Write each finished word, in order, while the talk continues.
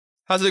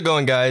How's it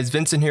going, guys?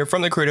 Vincent here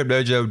from the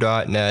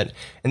creativedojo.net.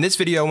 In this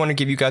video, I want to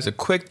give you guys a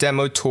quick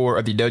demo tour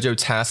of the Dojo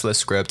Task List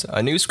script,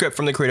 a new script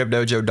from the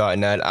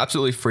creativedojo.net,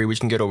 absolutely free, which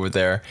you can get over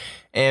there.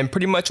 And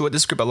pretty much what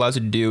this script allows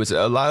you to do is it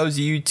allows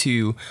you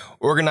to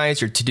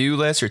organize your to-do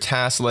list, your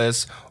task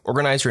list,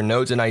 organize your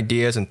notes and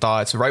ideas and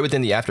thoughts right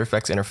within the After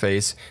Effects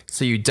interface.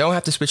 So you don't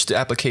have to switch to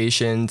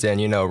applications and,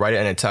 write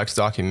it in a text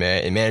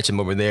document and manage them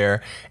over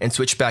there and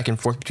switch back and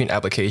forth between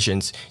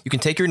applications. You can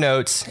take your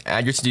notes,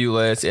 add your to-do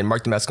list, and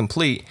mark them as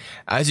complete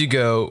as you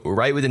go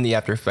right within the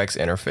After Effects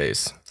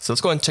interface. So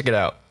let's go ahead and check it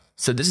out.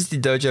 So this is the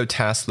Dojo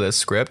Task List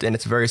script, and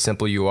it's a very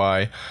simple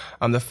UI.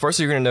 The first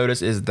thing you're going to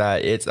notice is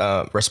that it's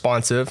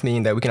responsive,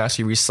 meaning that we can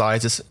actually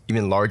resize this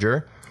even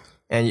larger,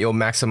 and you'll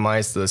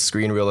maximize the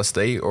screen real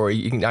estate, or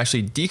you can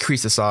actually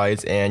decrease the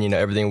size, and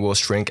everything will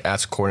shrink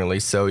as accordingly.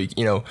 So it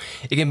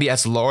can be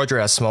as large or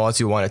as small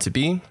as you want it to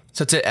be.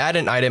 So to add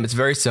an item, it's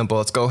very simple.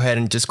 Let's go ahead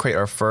and just create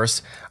our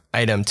first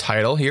item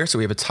title here. So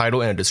we have a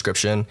title and a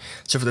description.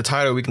 So for the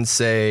title, we can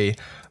say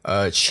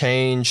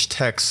change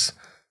text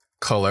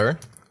color.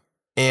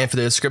 And for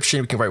the description,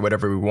 we can write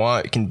whatever we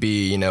want. It can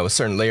be, a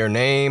certain layer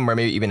name or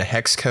maybe even a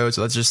hex code.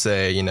 So let's just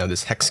say,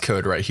 this hex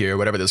code right here,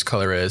 whatever this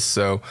color is.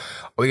 So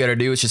all we got to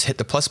do is just hit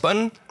the plus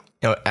button,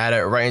 add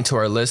it right into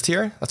our list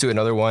here. Let's do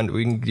another one.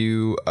 We can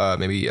do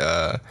maybe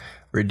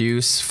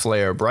reduce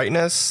flare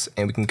brightness,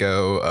 and we can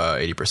go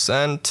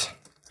 80%.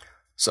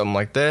 Something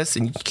like this,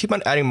 and you keep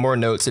on adding more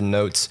notes and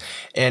notes.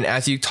 And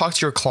as you talk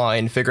to your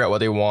client, figure out what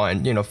they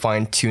want,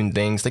 fine tune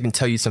things, they can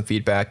tell you some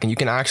feedback, and you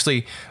can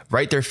actually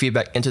write their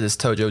feedback into this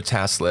Dojo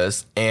Task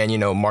List and,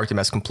 mark them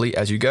as complete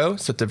as you go.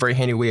 So it's a very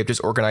handy way of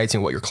just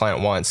organizing what your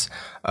client wants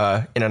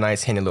in a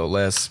nice handy little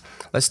list.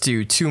 Let's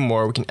do two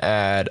more. We can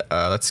add,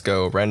 let's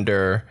go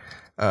render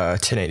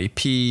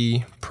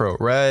 1080p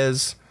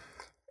ProRes.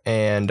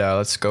 And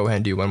let's go ahead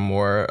and do one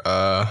more,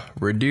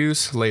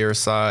 reduce layer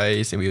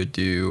size, and we would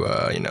do,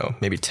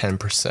 maybe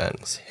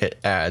 10%, hit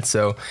add.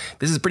 So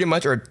this is pretty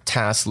much our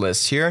task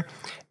list here,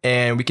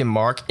 and we can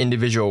mark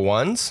individual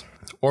ones,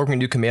 or we can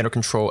do Command or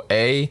Control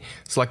A,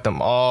 select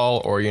them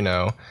all, or,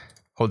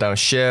 hold down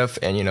Shift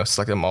and,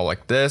 select them all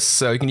like this.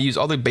 So you can use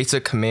all the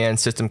basic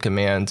commands, system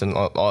commands, and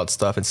all that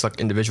stuff, and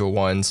select individual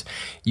ones.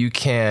 You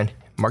can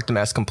mark them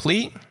as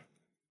complete,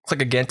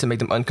 click again to make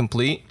them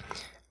incomplete.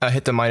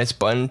 Hit the minus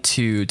button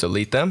to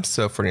delete them.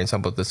 So for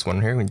example, this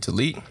one here, we can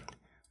delete. We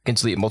can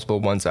delete multiple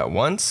ones at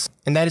once.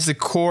 And that is the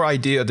core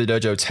idea of the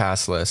Dojo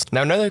Task List.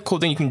 Now, another cool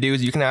thing you can do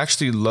is you can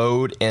actually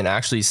load and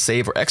actually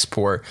save or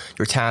export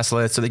your task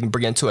list so they can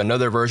bring it into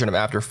another version of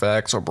After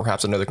Effects or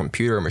perhaps another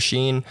computer or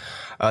machine.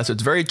 So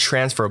it's very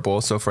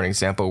transferable. So for an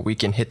example, we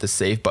can hit the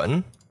save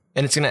button,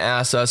 and it's going to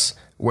ask us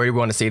where we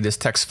want to save this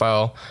text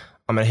file.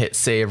 I'm going to hit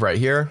save right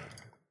here.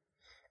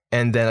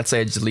 And then let's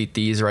say I delete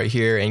these right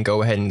here and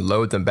go ahead and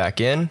load them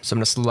back in. So I'm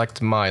going to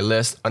select my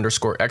list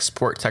 _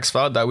 export text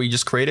file that we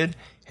just created,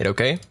 hit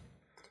OK.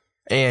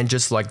 And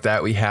just like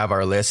that, we have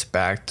our list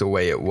back the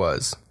way it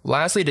was.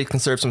 Lastly, to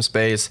conserve some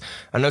space,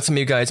 I know some of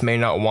you guys may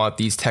not want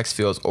these text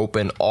fields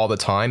open all the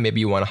time.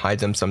 Maybe you want to hide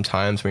them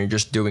sometimes when you're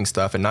just doing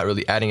stuff and not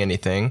really adding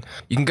anything.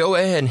 You can go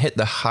ahead and hit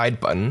the hide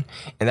button,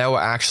 and that will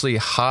actually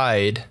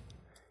hide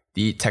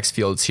the text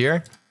fields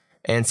here.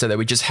 And so that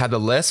we just have the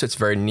list. So it's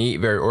very neat,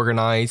 very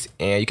organized,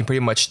 and you can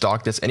pretty much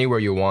dock this anywhere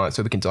you want.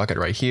 So we can dock it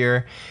right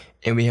here,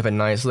 and we have a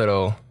nice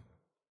little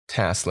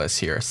task list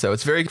here. So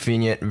it's very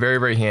convenient, very,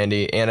 very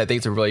handy, and I think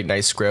it's a really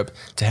nice script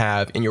to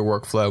have in your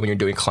workflow when you're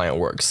doing client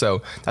work.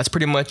 So that's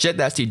pretty much it.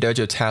 That's the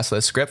Dojo Task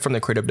List script from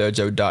the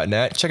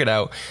creativedojo.net. Check it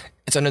out.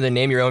 It's under the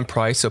name your own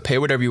price, so pay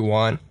whatever you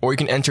want, or you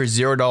can enter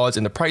 $0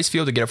 in the price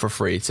field to get it for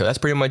free. So that's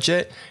pretty much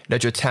it.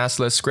 Dojo Task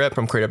List script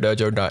from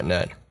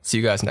creativedojo.net. See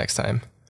you guys next time.